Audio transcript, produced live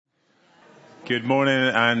Good morning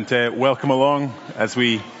and welcome along as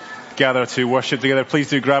we gather to worship together. Please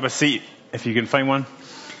do grab a seat if you can find one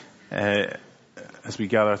as we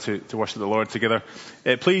gather to worship the Lord together.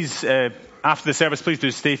 Please, after the service, please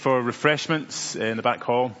do stay for refreshments in the back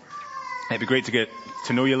hall. It'd be great to get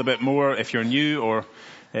to know you a little bit more if you're new or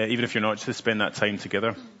even if you're not, just to spend that time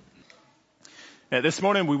together. This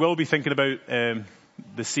morning we will be thinking about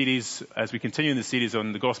the series, as we continue in the series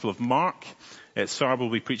on the Gospel of Mark. Sarah will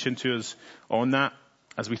be preaching to us on that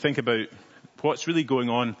as we think about what's really going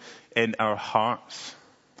on in our hearts.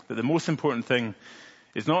 That the most important thing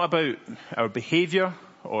is not about our behaviour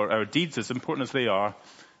or our deeds, as important as they are.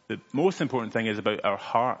 The most important thing is about our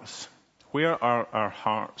hearts. Where are our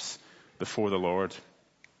hearts before the Lord?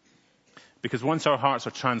 Because once our hearts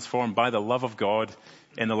are transformed by the love of God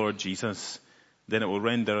in the Lord Jesus, then it will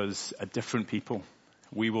render us a different people.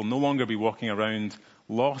 We will no longer be walking around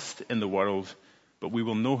lost in the world, but we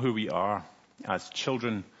will know who we are as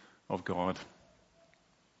children of God.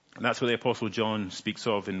 And that's what the Apostle John speaks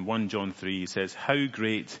of in 1 John 3. He says, "How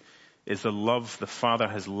great is the love the Father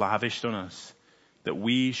has lavished on us, that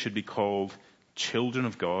we should be called children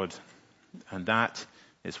of God." And that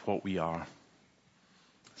is what we are.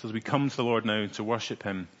 So as we come to the Lord now to worship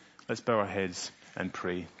him, let's bow our heads and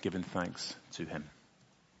pray, giving thanks to him.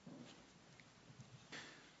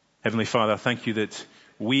 Heavenly Father, thank you that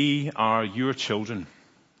we are your children,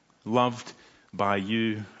 loved by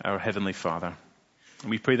you, our Heavenly Father.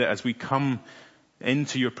 And we pray that as we come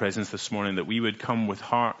into your presence this morning, that we would come with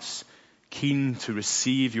hearts keen to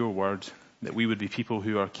receive your word, that we would be people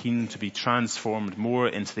who are keen to be transformed more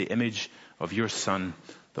into the image of your Son,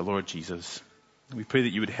 the Lord Jesus. And we pray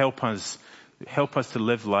that you would help us to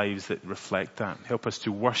live lives that reflect that. Help us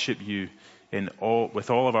to worship you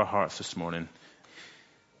with all of our hearts this morning.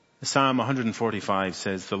 Psalm 145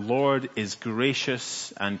 says, "The Lord is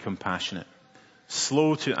gracious and compassionate,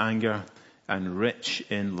 slow to anger and rich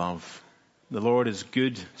in love. The Lord is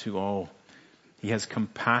good to all. He has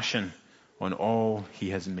compassion on all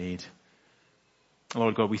he has made."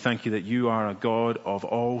 Lord God, we thank you that you are a God of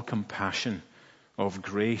all compassion, of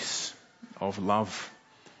grace, of love,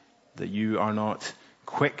 that you are not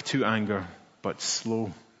quick to anger, but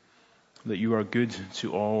slow, that you are good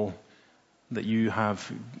to all, that you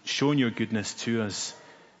have shown your goodness to us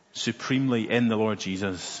supremely in the Lord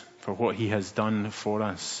Jesus for what he has done for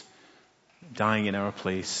us, dying in our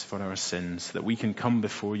place for our sins, that we can come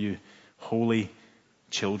before you holy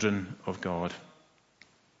children of God.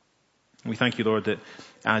 We thank you, Lord, that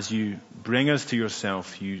as you bring us to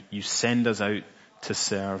yourself, you send us out to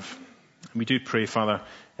serve. And we do pray, Father,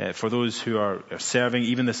 for those who are serving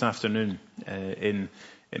even this afternoon in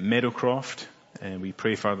Meadowcroft. And we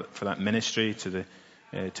pray for that ministry to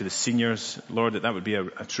the seniors, Lord, that would be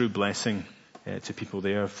a true blessing to people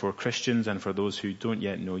there, for Christians and for those who don't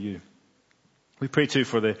yet know you. We pray too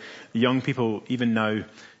for the young people even now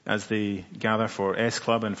as they gather for S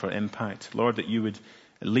Club and for Impact. Lord, that you would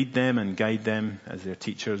lead them and guide them as their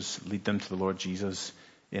teachers lead them to the Lord Jesus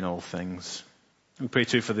in all things. We pray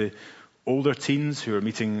too for the older teens who are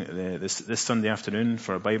meeting this Sunday afternoon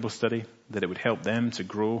for a Bible study, that it would help them to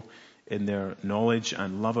grow in their knowledge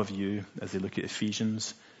and love of you as they look at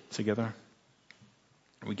Ephesians together.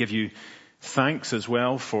 We give you thanks as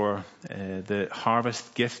well for the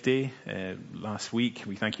Harvest Gift Day last week.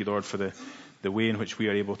 We thank you, Lord, for the way in which we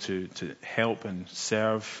are able to help and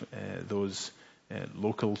serve those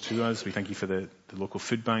local to us. We thank you for the local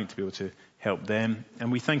food bank to be able to help them.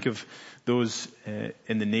 And we think of those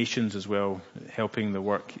in the nations as well, helping the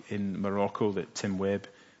work in Morocco that Tim Webb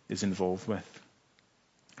is involved with.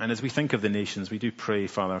 And as we think of the nations, we do pray,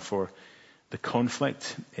 Father, for the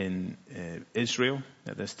conflict in Israel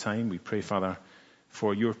at this time. We pray, Father,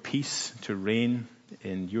 for your peace to reign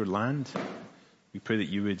in your land. We pray that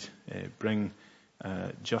you would bring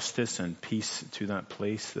justice and peace to that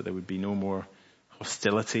place, that there would be no more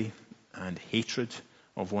hostility and hatred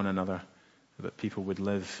of one another, that people would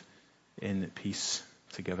live in peace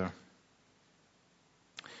together.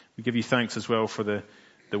 We give you thanks as well for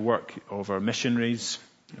the work of our missionaries.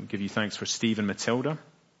 We give you thanks for Steve and Matilda,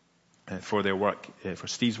 for their work, for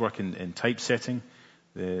Steve's work in typesetting,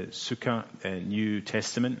 the Sukkah New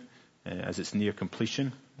Testament, as it's near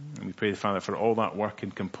completion. And we pray, Father, for all that work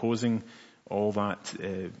in composing all that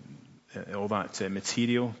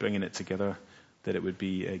material, bringing it together, that it would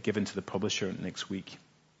be given to the publisher next week.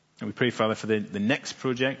 And we pray, Father, for the next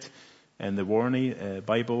project and the Warney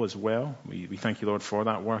Bible as well. We thank you, Lord, for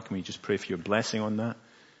that work, and we just pray for your blessing on that.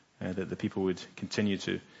 That the people would continue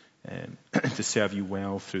to serve you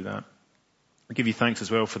well through that. We give you thanks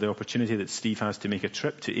as well for the opportunity that Steve has to make a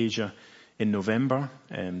trip to Asia in November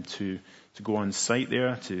to go on site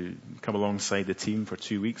there, to come alongside the team for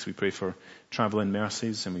 2 weeks. We pray for travelling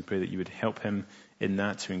mercies, and we pray that you would help him in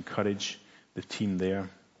that, to encourage the team there.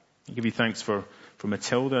 I give you thanks for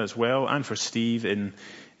Matilda as well, and for Steve in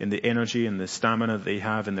the energy and the stamina that they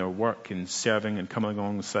have in their work in serving and coming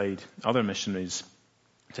alongside other missionaries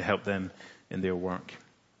to help them in their work.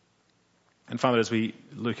 And Father, as we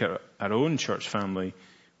look at our own church family,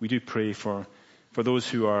 we do pray for those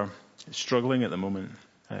who are struggling at the moment,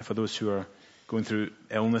 for those who are going through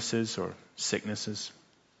illnesses or sicknesses.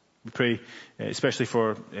 We pray especially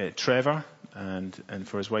for Trevor and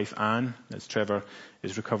for his wife Anne, as Trevor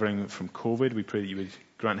is recovering from COVID. We pray that you would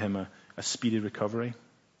grant him a speedy recovery.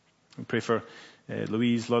 We pray for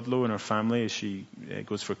Louise Ludlow and her family as she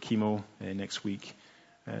goes for chemo next week.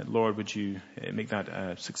 Lord, would you make that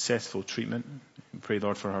a successful treatment? We pray,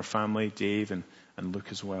 Lord, for her family, Dave and Luke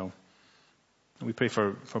as well. And we pray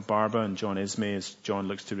for Barbara and John Ismay as John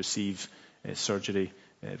looks to receive surgery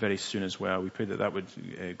very soon as well. We pray that would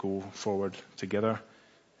go forward together,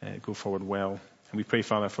 go forward well. And we pray,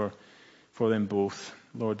 Father, for them both,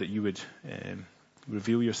 Lord, that you would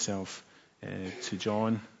reveal yourself to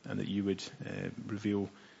John, and that you would reveal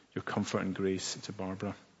your comfort and grace to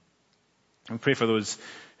Barbara. And we pray for those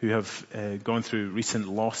who have gone through recent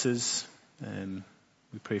losses.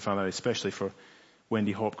 We pray, Father, especially for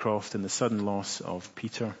Wendy Hopcroft and the sudden loss of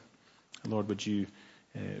Peter. Lord, would you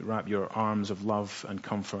wrap your arms of love and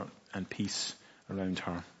comfort and peace around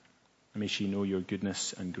her. And may she know your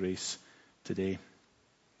goodness and grace today.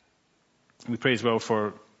 We pray as well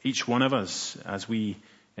for each one of us as we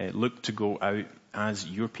look to go out as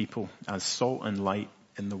your people, as salt and light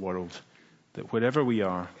in the world. That wherever we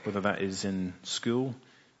are, whether that is in school,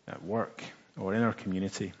 at work, or in our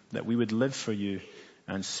community, that we would live for you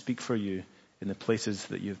and speak for you in the places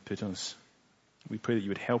that you've put us. We pray that you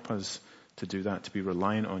would help us to do that, to be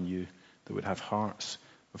reliant on you, that would have hearts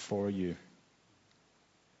before you.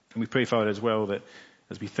 And we pray, Father, as well, that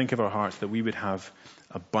as we think of our hearts, that we would have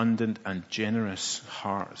abundant and generous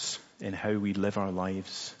hearts in how we live our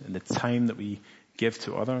lives, in the time that we give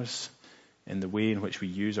to others, in the way in which we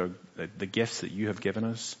use the gifts that you have given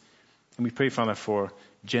us. And we pray, Father, for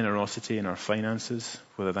generosity in our finances,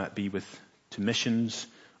 whether that be to missions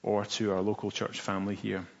or to our local church family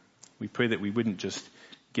here. We pray that we wouldn't just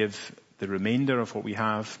give the remainder of what we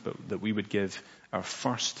have, but that we would give our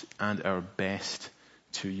first and our best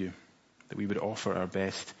to you. That we would offer our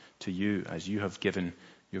best to you as you have given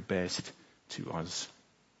your best to us.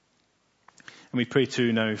 And we pray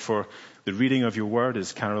too now for the reading of your word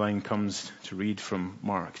as Caroline comes to read from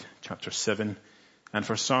Mark chapter 7, and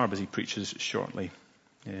for Sarb as he preaches shortly.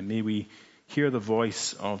 May we hear the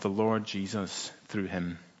voice of the Lord Jesus through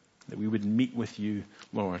him, that we would meet with you,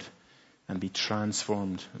 Lord, and be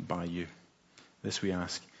transformed by you. This we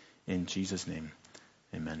ask in Jesus' name.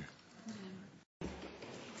 Amen.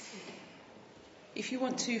 If you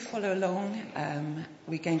want to follow along,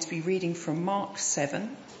 we're going to be reading from Mark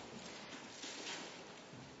 7,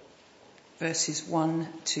 verses 1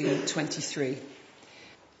 to 23.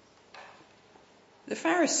 The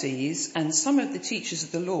Pharisees and some of the teachers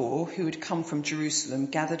of the law who had come from Jerusalem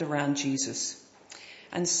gathered around Jesus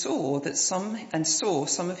and saw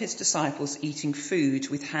some of his disciples eating food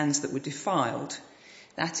with hands that were defiled,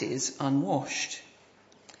 that is, unwashed.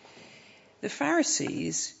 The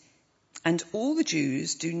Pharisees and all the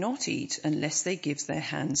Jews do not eat unless they give their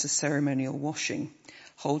hands a ceremonial washing,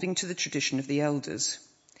 holding to the tradition of the elders.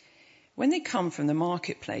 When they come from the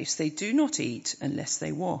marketplace, they do not eat unless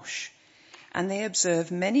they wash, and they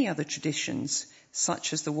observe many other traditions,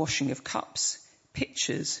 such as the washing of cups,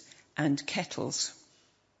 pitchers, and kettles.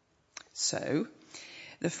 So,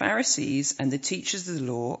 the Pharisees and the teachers of the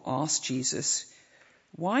law asked Jesus,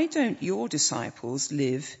 "Why don't your disciples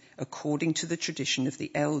live according to the tradition of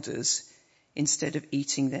the elders instead of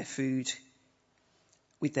eating their food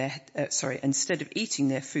with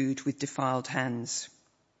defiled hands?"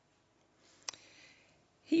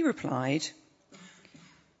 He replied,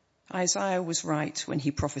 "Isaiah was right when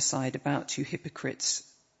he prophesied about you hypocrites.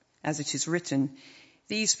 As it is written,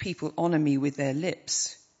 'These people honor me with their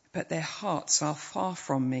lips, but their hearts are far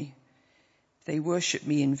from me. They worship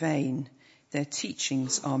me in vain. Their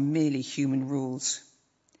teachings are merely human rules.'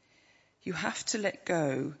 You have to let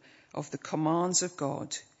go of the commands of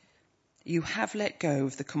God. You have let go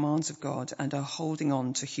of the commands of God and are holding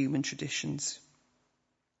on to human traditions."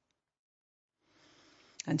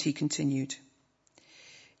 And he continued,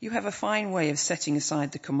 "You have a fine way of setting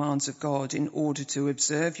aside the commands of God in order to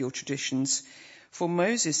observe your traditions. For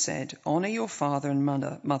Moses said, 'Honor your father and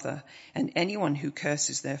mother, and anyone who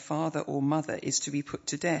curses their father or mother is to be put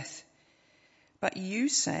to death.' But you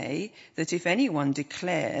say that if anyone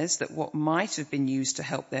declares that what might have been used to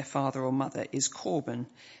help their father or mother is korban,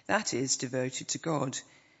 that is, devoted to God,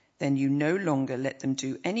 then you no longer let them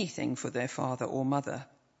do anything for their father or mother.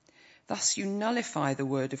 Thus you nullify the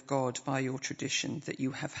word of God by your tradition that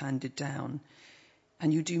you have handed down,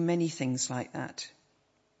 and you do many things like that.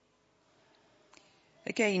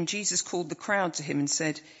 Again, Jesus called the crowd to him and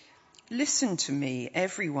said, "Listen to me,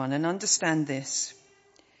 everyone, and understand this.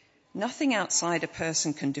 Nothing outside a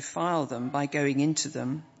person can defile them by going into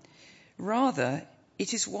them. Rather,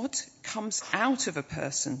 it is what comes out of a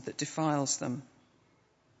person that defiles them."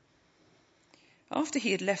 After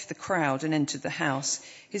he had left the crowd and entered the house,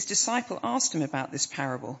 his disciple asked him about this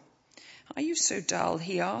parable. "Are you so dull?"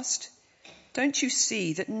 he asked. "Don't you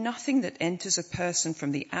see that nothing that enters a person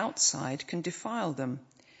from the outside can defile them?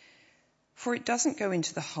 For it doesn't go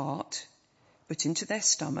into the heart, but into their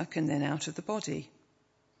stomach and then out of the body."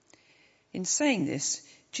 In saying this,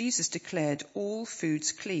 Jesus declared all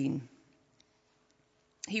foods clean.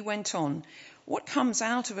 He went on, "What comes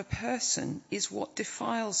out of a person is what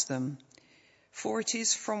defiles them. For it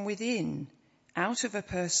is from within, out of a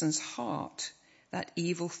person's heart, that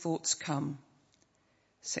evil thoughts come: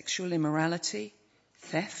 sexual immorality,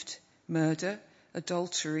 theft, murder,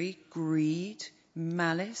 adultery, greed,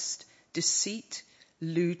 malice, deceit,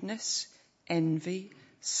 lewdness, envy,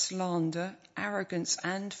 slander, arrogance,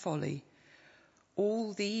 and folly.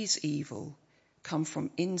 All these evil come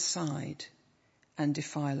from inside and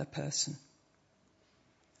defile a person."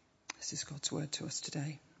 This is God's word to us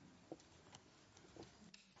today.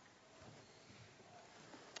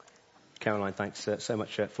 Caroline, thanks so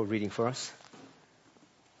much for reading for us.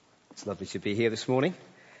 It's lovely to be here this morning.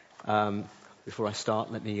 Before I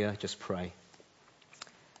start, let me just pray.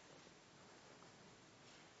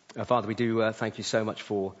 Father, we do thank you so much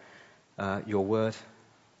for your word.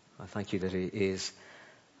 I thank you that it is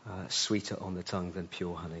sweeter on the tongue than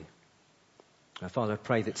pure honey. Father, I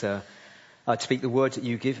pray that I'd speak the words that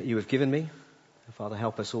you have given me. Father,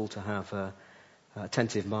 help us all to have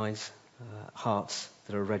attentive minds, hearts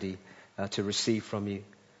that are ready to receive from you,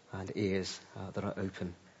 and ears that are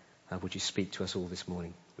open. Would you speak to us all this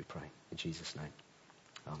morning, we pray, in Jesus' name.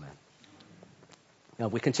 Amen. Now,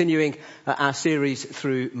 we're continuing our series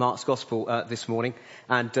through Mark's Gospel this morning,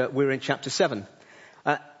 and we're in chapter 7.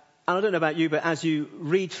 And I don't know about you, but as you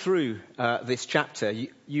read through this chapter,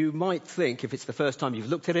 you might think, if it's the first time you've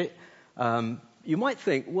looked at it, you might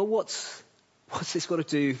think, well, what's this got to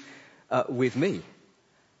do with me?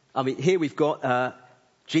 I mean, here we've got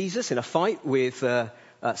Jesus in a fight with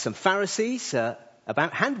some Pharisees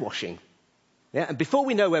about hand washing. Yeah, and before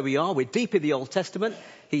we know where we are, we're deep in the Old Testament.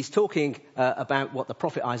 He's talking about what the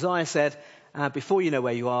prophet Isaiah said. Before you know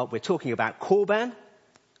where you are, we're talking about korban,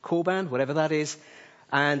 whatever that is.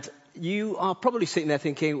 And you are probably sitting there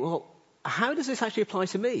thinking, well, how does this actually apply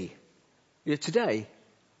to me? Today,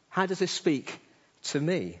 how does this speak to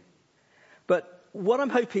me? But what I'm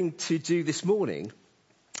hoping to do this morning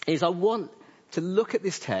is I want to look at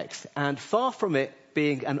this text, and far from it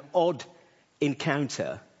being an odd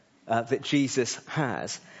encounter that Jesus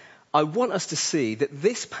has, I want us to see that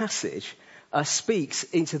this passage speaks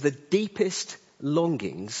into the deepest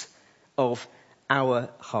longings of our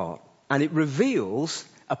heart. And it reveals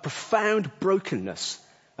a profound brokenness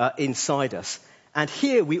inside us. And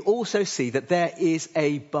here we also see that there is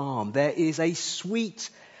a balm. There is a sweet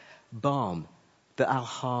balm that our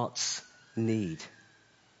hearts need.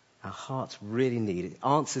 Our hearts really need. It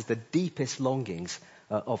answers the deepest longings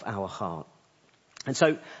of our heart. And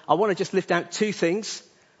so I want to just lift out two things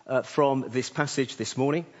from this passage this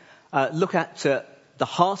morning. Look at the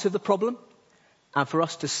heart of the problem, and for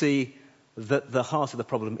us to see that the heart of the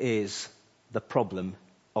problem is the problem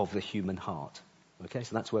of the human heart. Okay,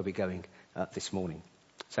 so that's where we're going this morning.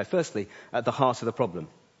 So firstly, the heart of the problem.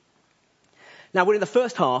 Now, we're in the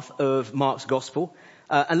first half of Mark's Gospel,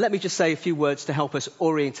 and let me just say a few words to help us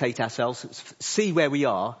orientate ourselves, see where we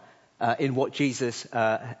are in what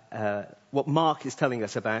what Mark is telling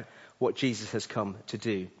us about what Jesus has come to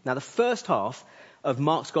do. Now, the first half of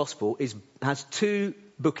Mark's Gospel has two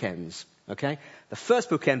bookends, okay? The first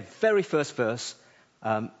bookend, very first verse,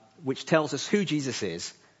 which tells us who Jesus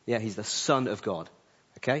is. Yeah, he's the Son of God,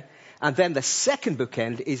 okay? And then the second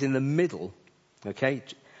bookend is in the middle, okay,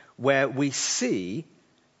 where we see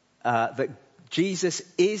that Jesus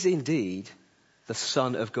is indeed the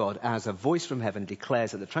Son of God, as a voice from heaven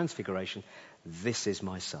declares at the Transfiguration, "This is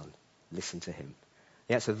my Son, listen to him."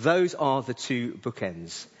 Yeah, so those are the two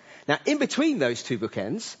bookends. Now, in between those two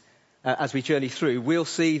bookends, as we journey through, we'll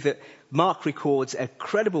see that Mark records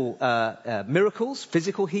incredible miracles,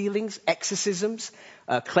 physical healings, exorcisms,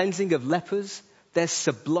 cleansing of lepers, There's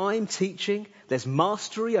sublime teaching. There's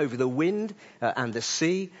mastery over the wind and the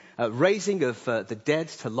sea, raising of the dead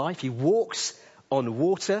to life. He walks on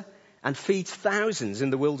water and feeds thousands in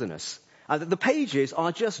the wilderness. The pages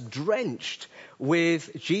are just drenched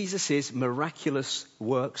with Jesus' miraculous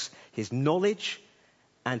works, his knowledge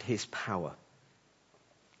and his power.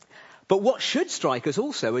 But what should strike us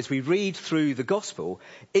also as we read through the gospel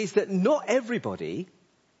is that not everybody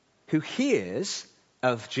who hears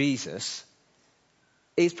of Jesus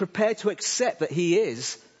is prepared to accept that he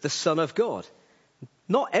is the Son of God.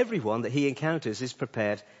 Not everyone that he encounters is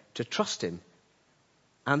prepared to trust him.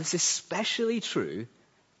 And this is especially true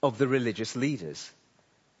of the religious leaders.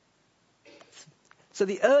 So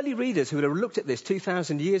the early readers who would have looked at this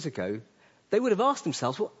 2,000 years ago, they would have asked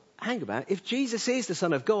themselves, well, hang about, if Jesus is the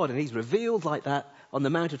Son of God and he's revealed like that on the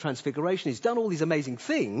Mount of Transfiguration, he's done all these amazing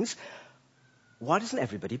things, why doesn't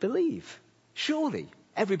everybody believe? Surely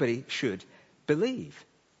everybody should believe.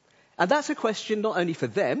 And that's a question not only for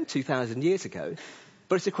them 2,000 years ago,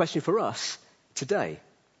 but it's a question for us today.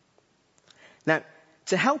 Now,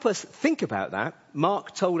 to help us think about that,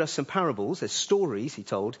 Mark told us some parables, there's stories he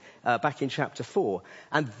told back in chapter 4,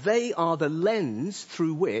 and they are the lens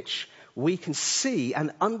through which we can see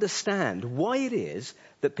and understand why it is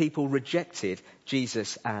that people rejected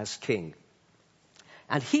Jesus as king.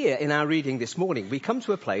 And here in our reading this morning, we come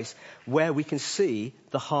to a place where we can see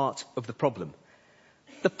the heart of the problem.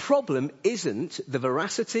 The problem isn't the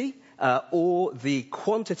veracity or the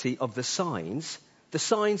quantity of the signs. The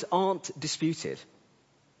signs aren't disputed.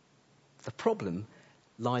 The problem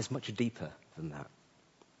lies much deeper than that.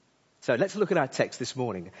 So let's look at our text this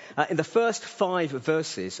morning. In the first 5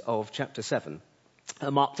 verses of chapter 7,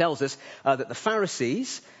 Mark tells us that the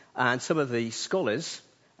Pharisees and some of the scholars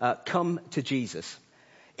come to Jesus.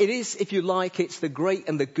 It is, if you like, it's the great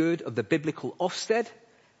and the good of the biblical Ofsted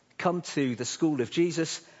come to the school of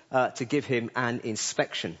Jesus to give him an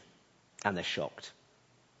inspection. And they're shocked.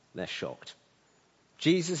 They're shocked.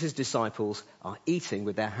 Jesus' disciples are eating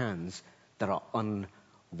with their hands that are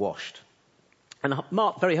unwashed. And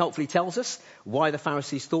Mark very helpfully tells us why the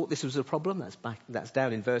Pharisees thought this was a problem. That's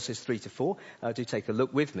down in verses 3 to 4. Do take a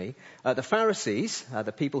look with me. The Pharisees,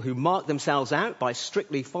 the people who marked themselves out by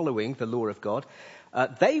strictly following the law of God,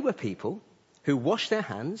 they were people who washed their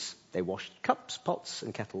hands. They washed cups, pots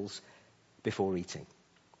and kettles before eating.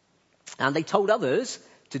 And they told others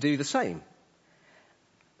to do the same.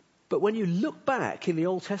 But when you look back in the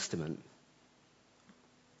Old Testament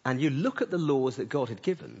and you look at the laws that God had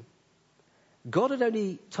given, God had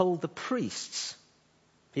only told the priests,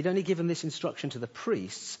 he'd only given this instruction to the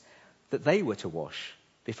priests that they were to wash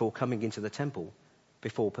before coming into the temple,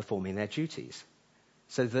 before performing their duties.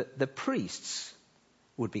 So that the priests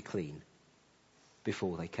would be clean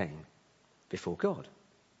before they came before God.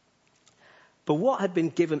 But what had been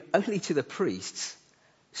given only to the priests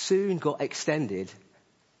soon got extended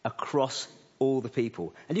across all the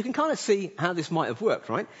people. And you can kind of see how this might have worked,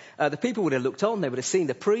 right? The people would have looked on, they would have seen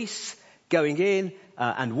the priests going in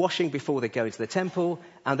and washing before they go into the temple,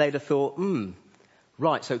 and they'd have thought,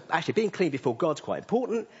 right, so actually being clean before God's quite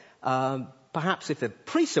important. Perhaps if the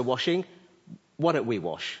priests are washing, why don't we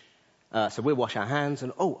wash? So we'll wash our hands,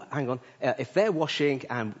 and hang on, if they're washing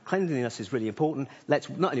and cleanliness is really important, let's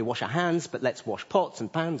not only wash our hands, but let's wash pots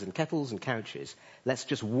and pans and kettles and couches. Let's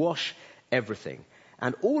just wash everything.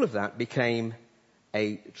 And all of that became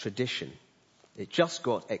a tradition. It just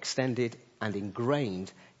got extended and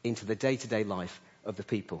ingrained into the day-to-day life of the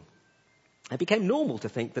people. It became normal to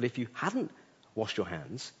think that if you hadn't washed your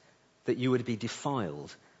hands, that you would be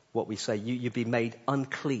defiled, what we say, you'd be made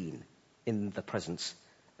unclean in the presence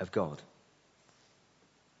of God.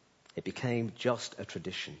 It became just a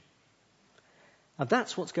tradition. And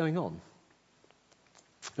that's what's going on.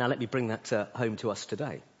 Now let me bring that home to us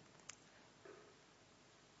today.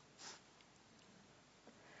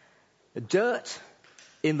 Dirt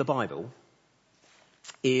in the Bible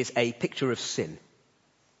is a picture of sin.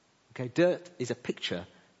 Okay, dirt is a picture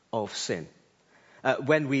of sin.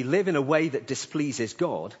 When we live in a way that displeases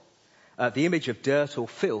God, the image of dirt or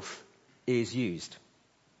filth is used.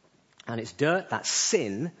 And it's dirt, that's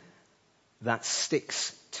sin, that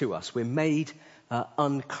sticks to us. We're made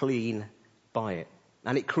unclean by it.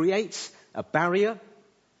 And it creates a barrier,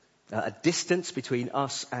 a distance between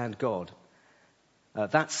us and God.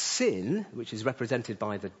 That sin, which is represented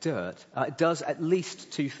by the dirt, does at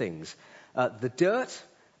least 2 things. The dirt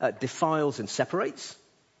defiles and separates,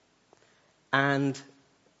 and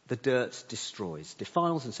the dirt destroys.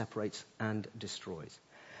 Defiles and separates and destroys.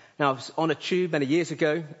 Now, I was on a tube many years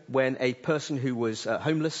ago when a person who was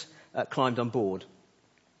homeless climbed on board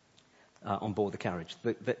the carriage.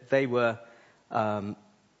 They were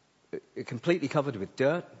completely covered with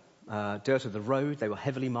dirt, dirt of the road. They were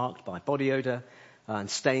heavily marked by body odor and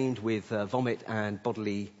stained with vomit and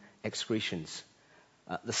bodily excretions.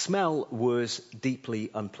 The smell was deeply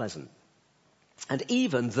unpleasant. And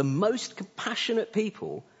even the most compassionate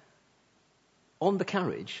people on the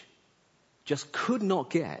carriage just could not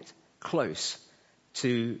get close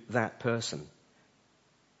to that person.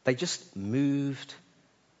 They just moved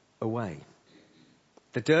away.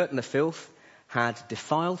 The dirt and the filth had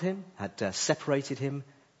defiled him, had separated him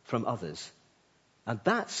from others. And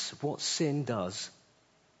that's what sin does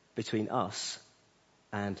between us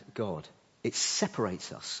and God. It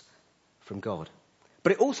separates us from God.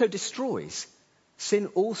 But it also destroys. Sin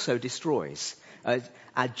also destroys.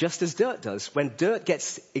 Just as dirt does. When dirt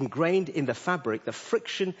gets ingrained in the fabric, the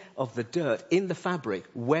friction of the dirt in the fabric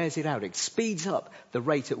wears it out. It speeds up the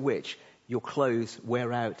rate at which your clothes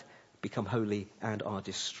wear out, become holy, and are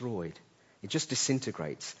destroyed. It just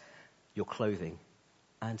disintegrates your clothing.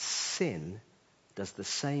 And sin does the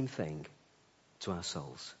same thing to our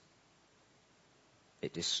souls.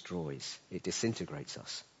 It destroys, it disintegrates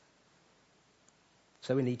us.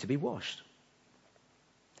 So we need to be washed.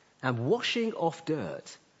 And washing off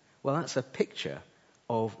dirt, well, that's a picture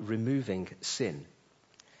of removing sin.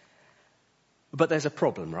 But there's a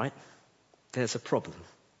problem, right? There's a problem.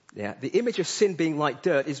 Yeah, the image of sin being like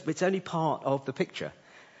dirt it's only part of the picture.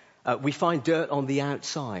 We find dirt on the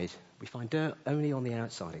outside. We find dirt only on the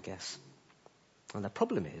outside, I guess. And the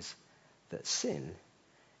problem is that sin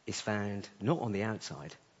is found not on the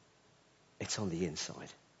outside, it's on the inside.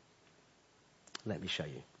 Let me show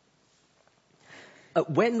you.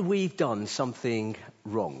 When we've done something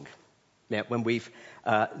wrong, when we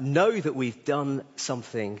know that we've done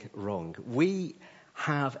something wrong, we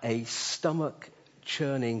have a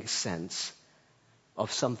stomach-churning sense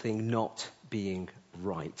of something not being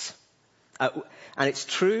right. And it's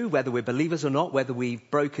true whether we're believers or not, whether we've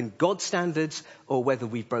broken God's standards or whether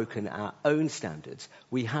we've broken our own standards.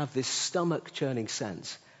 We have this stomach-churning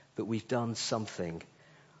sense that we've done something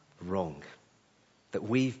wrong, that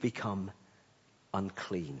we've become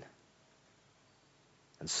unclean.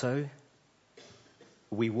 And so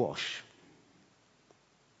we wash.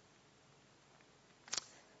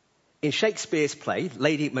 In Shakespeare's play,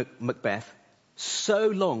 Lady Macbeth so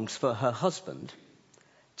longs for her husband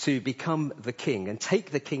to become the king and take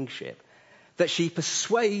the kingship that she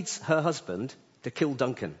persuades her husband to kill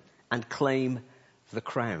Duncan and claim the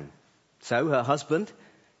crown. So her husband,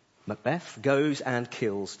 Macbeth, goes and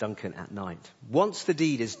kills Duncan at night. Once the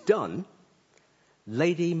deed is done,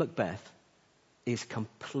 Lady Macbeth is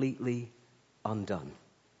completely undone.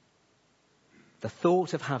 The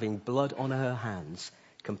thought of having blood on her hands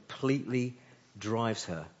completely drives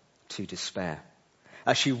her to despair.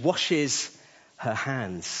 As she washes her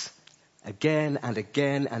hands again and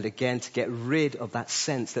again and again to get rid of that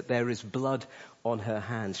sense that there is blood on her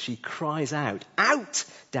hands, she cries out, "Out,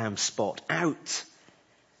 damn spot, out!"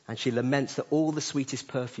 And she laments that all the sweetest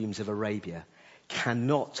perfumes of Arabia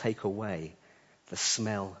cannot take away the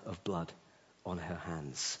smell of blood on her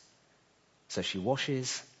hands. So she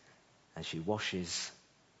washes and she washes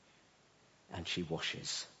and she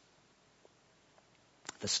washes.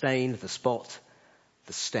 The stain, the spot,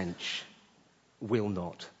 the stench will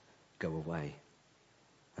not go away.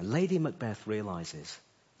 And Lady Macbeth realizes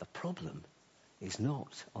the problem is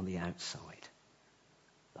not on the outside.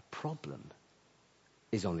 The problem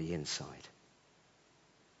is on the inside.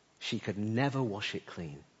 She could never wash it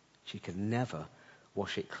clean. She could never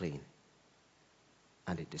wash it clean.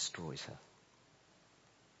 And it destroys her.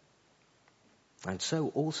 And so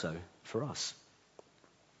also for us.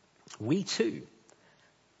 We too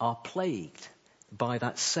are plagued by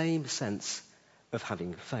that same sense of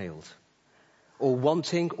having failed, or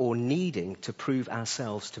wanting or needing to prove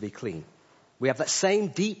ourselves to be clean. We have that same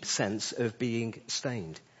deep sense of being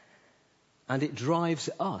stained. And it drives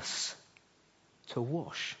us to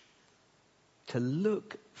wash, to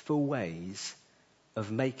look for ways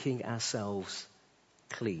of making ourselves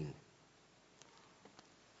clean.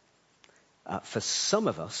 For some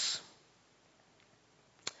of us,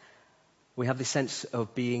 we have this sense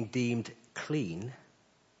of being deemed clean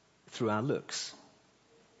through our looks.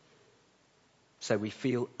 So we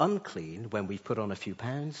feel unclean when we've put on a few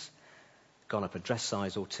pounds, gone up a dress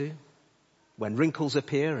size or two, when wrinkles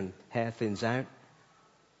appear and hair thins out.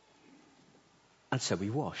 And so we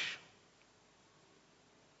wash.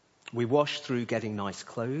 We wash through getting nice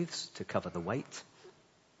clothes to cover the weight.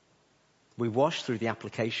 We wash through the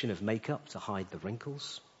application of makeup to hide the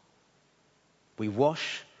wrinkles. We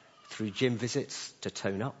wash through gym visits to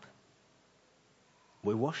tone up.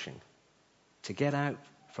 We're washing to get out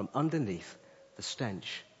from underneath the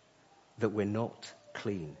stench, that we're not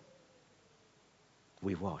clean.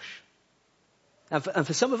 We wash. And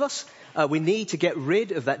for some of us, we need to get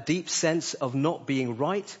rid of that deep sense of not being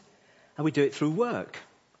right, and we do it through work.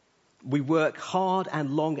 We work hard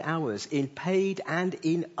and long hours in paid and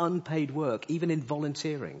in unpaid work, even in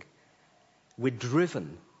volunteering. We're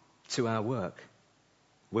driven to our work.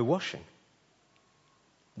 We're washing.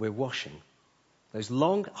 We're washing. Those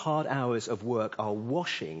long, hard hours of work are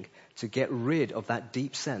washing to get rid of that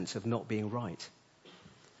deep sense of not being right.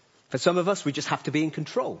 For some of us, we just have to be in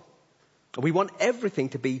control. We want everything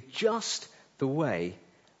to be just the way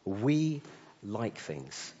we like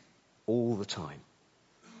things all the time.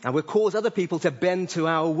 And we'll cause other people to bend to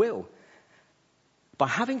our will. By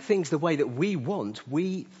having things the way that we want,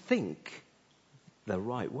 we think the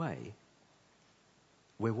right way,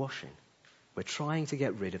 we're washing. We're trying to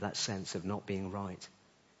get rid of that sense of not being right.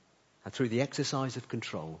 And through the exercise of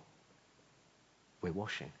control, we're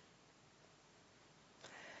washing.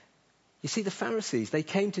 You see, the Pharisees, they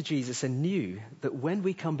came to Jesus and knew that when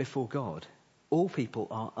we come before God, all people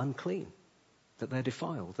are unclean, that they're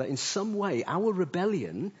defiled, that in some way our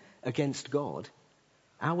rebellion against God,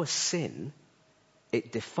 our sin,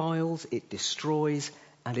 it defiles, it destroys,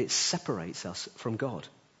 and it separates us from God.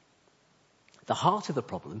 The heart of the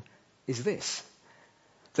problem is this,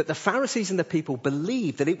 that the Pharisees and the people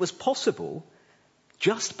believed that it was possible,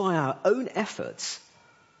 just by our own efforts,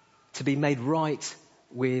 to be made right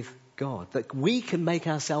with God, that we can make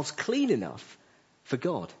ourselves clean enough for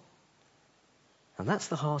God. And that's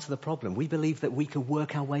the heart of the problem. We believe that we can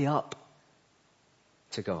work our way up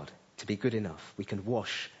to God, to be good enough. We can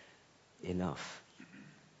wash enough.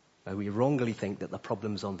 But we wrongly think that the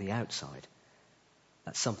problem's on the outside.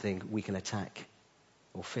 That's something we can attack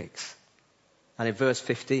or fix. And in verse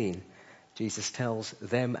 15, Jesus tells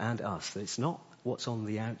them and us that it's not what's on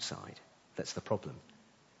the outside that's the problem.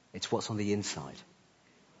 It's what's on the inside.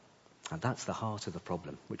 And that's the heart of the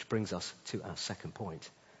problem, which brings us to our second point,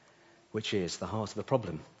 which is the heart of the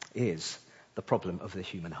problem is the problem of the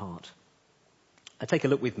human heart. Take a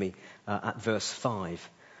look with me at verse 5.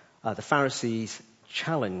 The Pharisees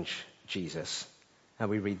challenge Jesus, and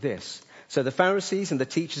we read this. So the Pharisees and the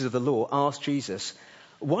teachers of the law asked Jesus,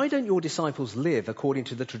 "Why don't your disciples live according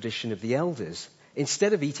to the tradition of the elders,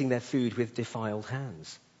 instead of eating their food with defiled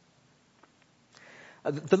hands?"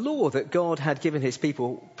 The law that God had given his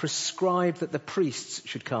people prescribed that the priests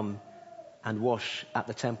should come and wash at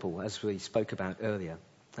the temple, as we spoke about earlier.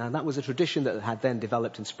 And that was a tradition that had then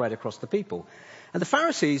developed and spread across the people. And the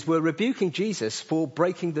Pharisees were rebuking Jesus for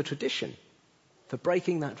breaking the tradition, for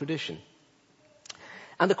breaking that tradition.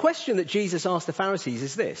 And the question that Jesus asked the Pharisees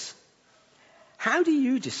is this: how do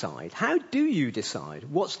you decide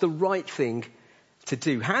what's the right thing to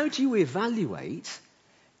do? How do you evaluate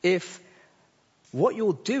if what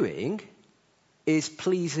you're doing is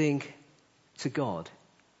pleasing to God?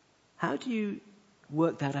 How do you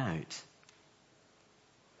work that out?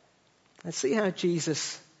 Let's see how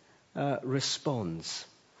Jesus responds.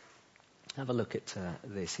 Have a look at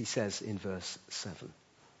this. He says in verse 7,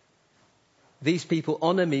 "These people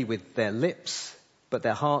honor me with their lips, but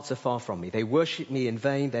their hearts are far from me. They worship me in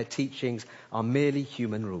vain. Their teachings are merely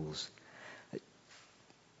human rules."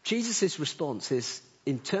 Jesus' response is,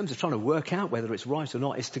 in terms of trying to work out whether it's right or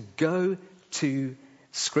not, is to go to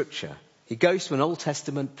Scripture. He goes to an Old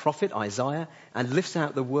Testament prophet, Isaiah, and lifts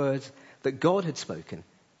out the words that God had spoken,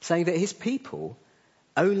 saying that his people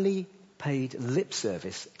only paid lip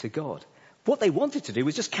service to God. What they wanted to do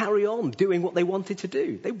was just carry on doing what they wanted to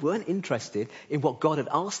do. They weren't interested in what God had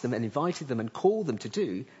asked them and invited them and called them to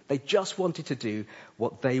do. They just wanted to do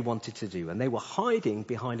what they wanted to do. And they were hiding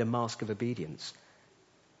behind a mask of obedience.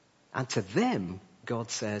 And to them, God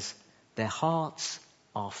says, their hearts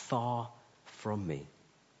are far from me.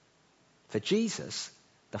 For Jesus,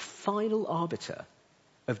 the final arbiter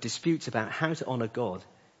of disputes about how to honor God,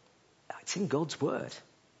 it's in God's word.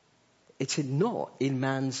 It's not in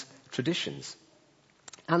man's traditions.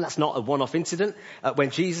 And that's not a one-off incident.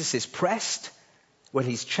 When Jesus is pressed, when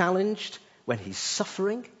he's challenged, when he's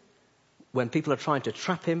suffering, when people are trying to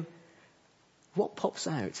trap him, what pops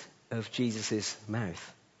out of Jesus'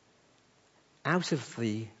 mouth? Out of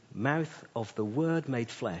the mouth of the Word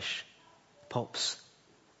made flesh pops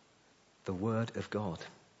the Word of God.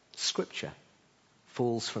 Scripture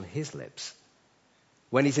falls from his lips.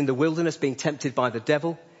 When he's in the wilderness being tempted by the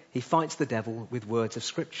devil, he fights the devil with words of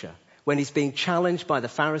Scripture. When he's being challenged by the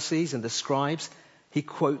Pharisees and the scribes, he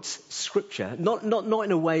quotes Scripture. Not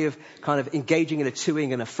in a way of kind of engaging in a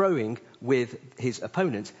toing and a froing with his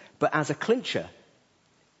opponent, but as a clincher.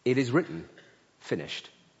 It is written, finished,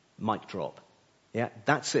 mic drop. Yeah,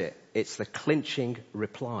 that's it. It's the clinching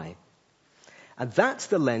reply. And that's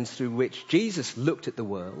the lens through which Jesus looked at the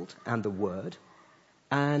world and the Word,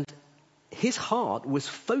 and his heart was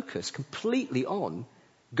focused completely on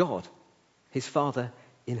God, his Father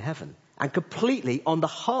in heaven, and completely on the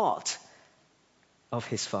heart of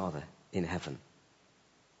his Father in heaven.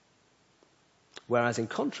 Whereas in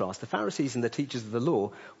contrast, the Pharisees and the teachers of the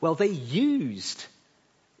law, well, they used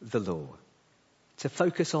the law to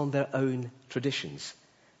focus on their own traditions.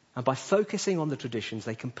 And by focusing on the traditions,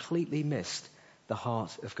 they completely missed the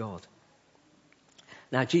heart of God.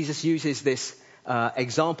 Now, Jesus uses this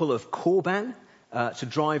example of Korban to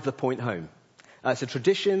drive the point home. It's a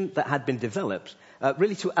tradition that had been developed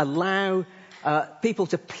really to allow people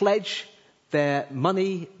to pledge their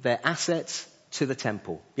money, their assets to the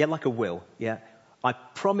temple. Yeah, like a will. Yeah, I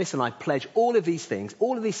promise and I pledge all of these things,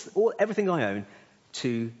 everything I own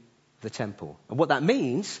to the temple. And what that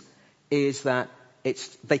means is that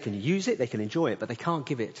they can use it, they can enjoy it, but they can't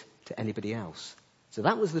give it to anybody else. So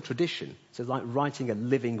that was the tradition. So it's like writing a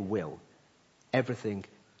living will. Everything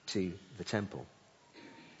to the temple.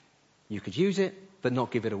 You could use it, but not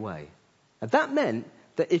give it away. And that meant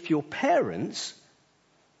that if your parents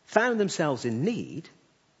found themselves in need,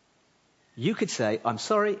 you could say, I'm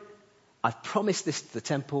sorry, I've promised this to the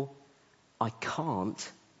temple. I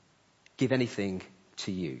can't give anything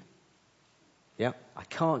to you. Yeah, I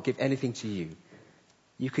can't give anything to you.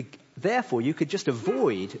 Therefore, you could just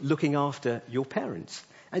avoid looking after your parents.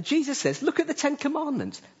 And Jesus says, look at the 10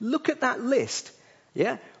 Commandments. Look at that list.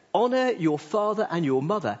 Yeah, honor your father and your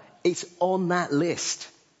mother. It's on that list.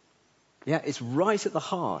 Yeah, it's right at the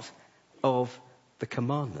heart of the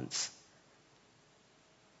commandments.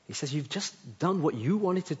 He says, you've just done what you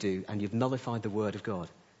wanted to do and you've nullified the word of God.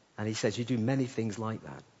 And he says, you do many things like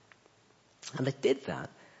that. And they did that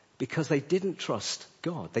because they didn't trust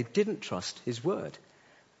God. They didn't trust his word.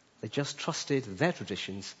 They just trusted their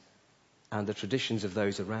traditions and the traditions of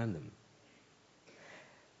those around them.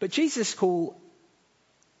 But Jesus' call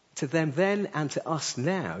to them then and to us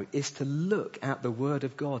now is to look at the word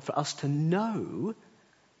of God, for us to know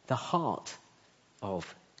the heart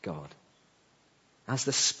of God. As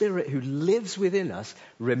the Spirit who lives within us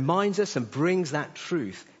reminds us and brings that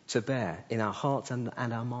truth to bear in our hearts and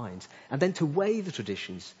our minds. And then to weigh the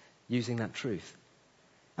traditions using that truth.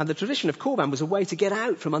 And the tradition of Korban was a way to get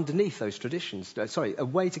out from underneath those traditions. A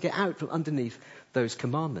way to get out from underneath those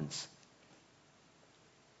commandments.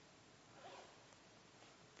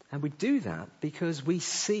 And we do that because we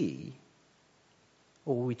see,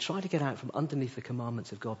 or we try to get out from underneath the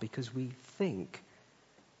commandments of God because we think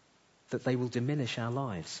that they will diminish our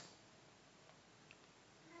lives.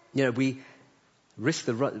 You know, we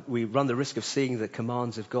run the risk of seeing the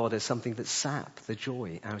commands of God as something that sap the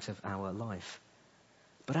joy out of our life.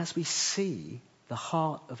 But as we see the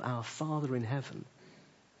heart of our Father in heaven,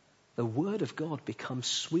 the word of God becomes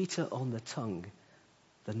sweeter on the tongue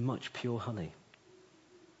than much pure honey.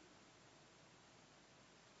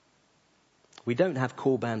 We don't have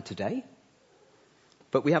Korban today,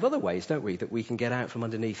 but we have other ways, don't we, that we can get out from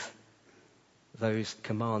underneath those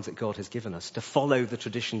commands that God has given us to follow the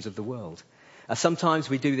traditions of the world. Sometimes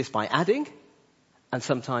we do this by adding, and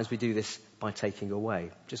sometimes we do this by taking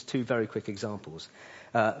away. Just two very quick examples.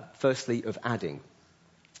 Firstly, of adding.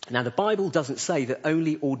 Now, the Bible doesn't say that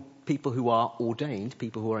only people who are ordained,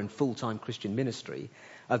 people who are in full-time Christian ministry,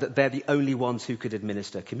 that they're the only ones who could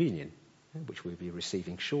administer communion, which we'll be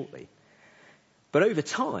receiving shortly. But over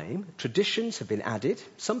time, traditions have been added,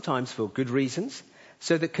 sometimes for good reasons,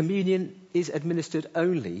 so that communion is administered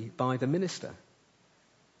only by the minister.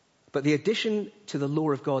 But the addition to the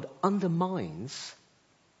law of God undermines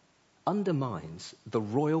the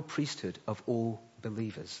royal priesthood of all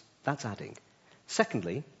believers. That's adding.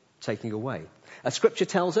 Secondly, taking away. Scripture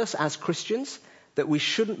tells us as Christians that we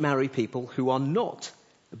shouldn't marry people who are not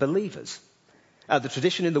believers. The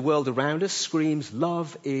tradition in the world around us screams,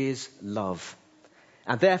 love is love.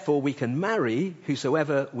 And therefore we can marry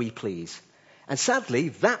whosoever we please. And sadly,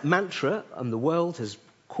 that mantra in the world has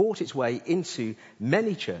caught its way into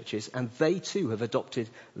many churches, and they too have adopted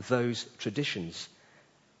those traditions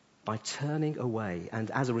by turning away, and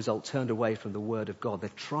as a result turned away from the word of God. They're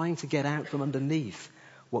trying to get out from underneath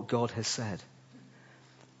what God has said.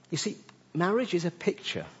 You see, marriage is a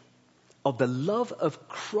picture of the love of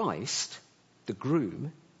Christ, the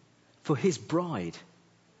groom, for his bride,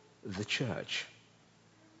 the church.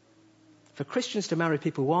 For Christians to marry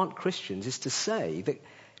people who aren't Christians is to say that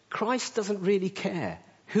Christ doesn't really care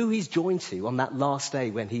who he's joined to on that last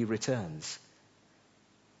day when he returns.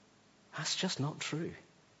 That's just not true.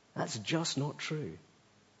 That's just not true.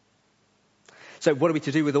 So what are we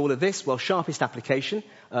to do with all of this? Well, sharpest application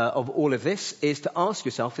of all of this is to ask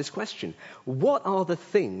yourself this question. What are the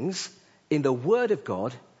things in the Word of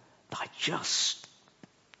God that I just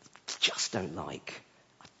don't like?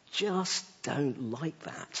 I just don't like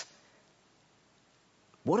that.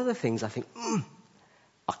 What are the things I think,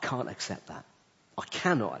 I can't accept that. I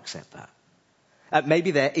cannot accept that.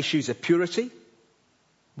 Maybe they're issues of purity.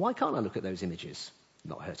 Why can't I look at those images?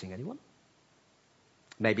 Not hurting anyone.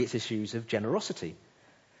 Maybe it's issues of generosity.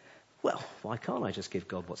 Well, why can't I just give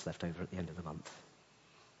God what's left over at the end of the month?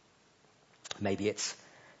 Maybe it's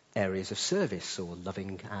areas of service or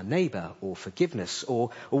loving our neighbour or forgiveness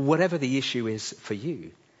or whatever the issue is for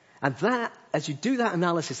you. And that, as you do that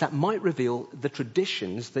analysis, that might reveal the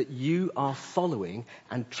traditions that you are following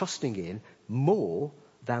and trusting in more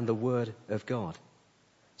than the Word of God.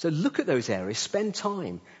 So look at those areas, spend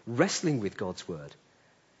time wrestling with God's Word.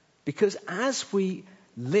 Because as we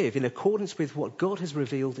live in accordance with what God has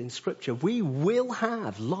revealed in Scripture, we will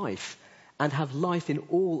have life and have life in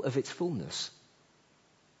all of its fullness.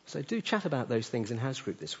 So do chat about those things in house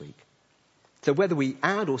group this week. So whether we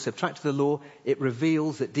add or subtract to the law, it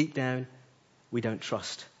reveals that deep down we don't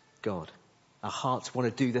trust God. Our hearts want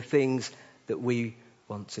to do the things that we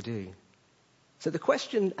want to do. So the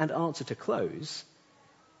question and answer to close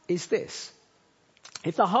is this.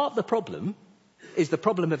 If the heart of the problem is the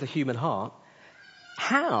problem of the human heart,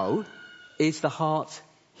 how is the heart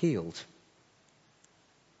healed?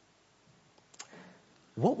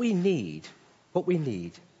 What we need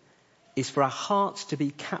is for our hearts to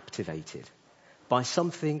be captivated by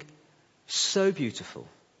something so beautiful,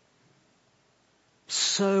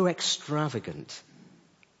 so extravagant,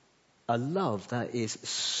 a love that is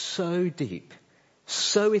so deep,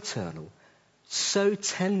 so eternal, so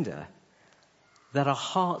tender, that our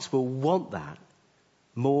hearts will want that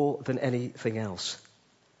more than anything else.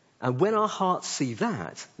 And when our hearts see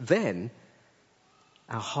that, then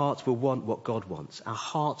our hearts will want what God wants. Our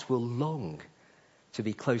hearts will long to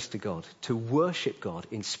be close to God, to worship God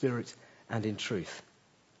in spirit and in truth.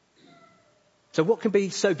 So what can be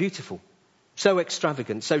so beautiful, so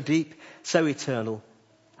extravagant, so deep, so eternal,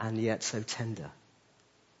 and yet so tender?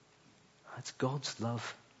 That's God's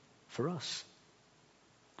love for us.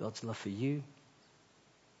 God's love for you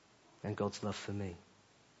and God's love for me.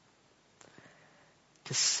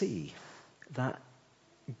 To see that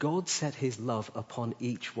God set his love upon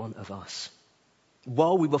each one of us.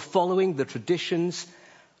 While we were following the traditions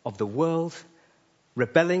of the world,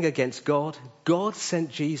 rebelling against God, God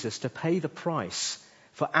sent Jesus to pay the price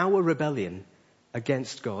for our rebellion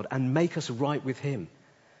against God and make us right with him.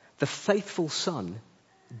 The faithful Son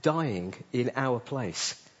dying in our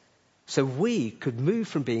place. So we could move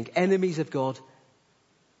from being enemies of God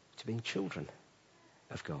to being children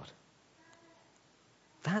of God.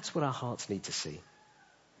 That's what our hearts need to see.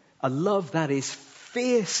 A love that is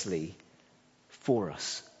fiercely for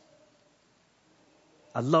us.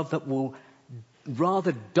 A love that will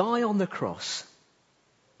rather die on the cross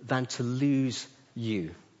than to lose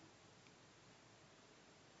you.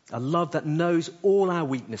 A love that knows all our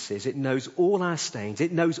weaknesses, it knows all our stains,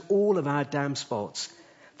 it knows all of our damn spots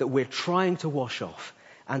that we're trying to wash off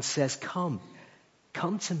and says, come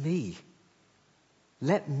to me.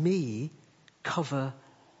 Let me cover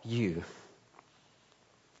you.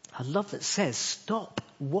 A love that says, stop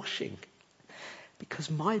washing because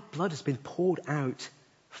my blood has been poured out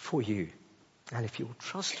for you. And if you'll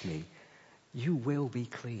trust me, you will be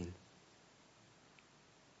clean.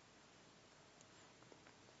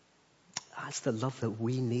 That's the love that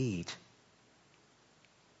we need.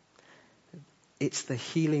 It's the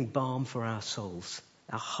healing balm for our souls.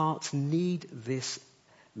 Our hearts need this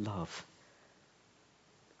love.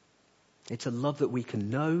 It's a love that we can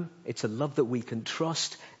know, it's a love that we can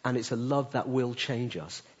trust, and it's a love that will change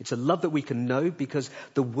us. It's a love that we can know because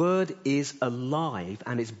the Word is alive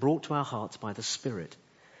and it's brought to our hearts by the Spirit.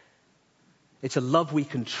 It's a love we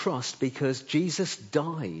can trust because Jesus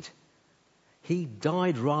died. He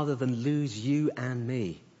died rather than lose you and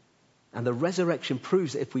me. And the resurrection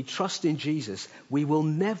proves that if we trust in Jesus, we will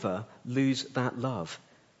never lose that love.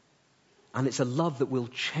 And it's a love that will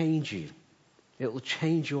change you. It will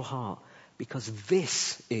change your heart because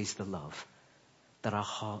this is the love that our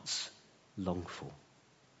hearts long for.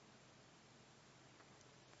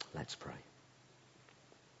 Let's pray.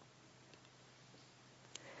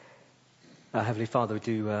 Heavenly Father, we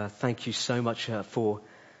do thank you so much for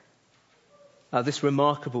this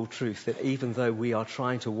remarkable truth that even though we are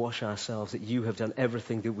trying to wash ourselves, that you have done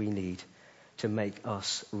everything that we need to make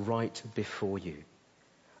us right before you.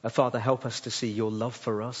 Father, help us to see your love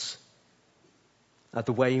for us,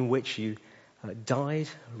 the way in which you died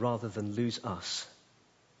rather than lose us.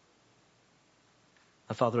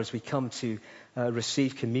 And Father, as we come to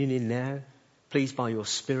receive communion now, please by your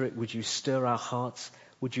Spirit, would you stir our hearts?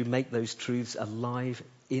 Would you make those truths alive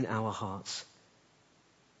in our hearts?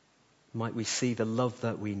 Might we see the love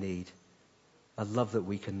that we need, a love that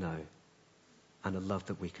we can know, and a love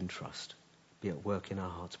that we can trust. Be at work in our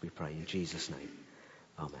hearts, we pray, in Jesus' name.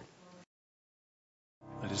 Amen.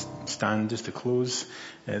 I just stand just to close.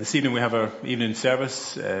 This evening we have our evening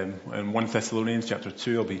service in 1 Thessalonians chapter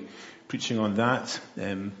 2. I'll be preaching on that.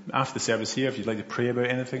 After the service here, if you'd like to pray about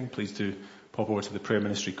anything, please do pop over to the prayer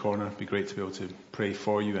ministry corner. It'd be great to be able to pray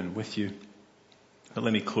for you and with you. But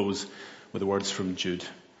let me close with the words from Jude.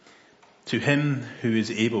 To him who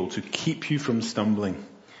is able to keep you from stumbling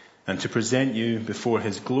and to present you before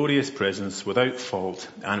his glorious presence without fault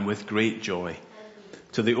and with great joy.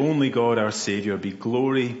 To the only God our Saviour be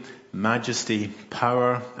glory, majesty,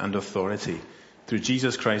 power and authority through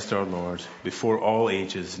Jesus Christ our Lord, before all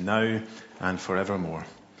ages, now and forevermore.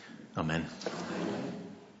 Amen.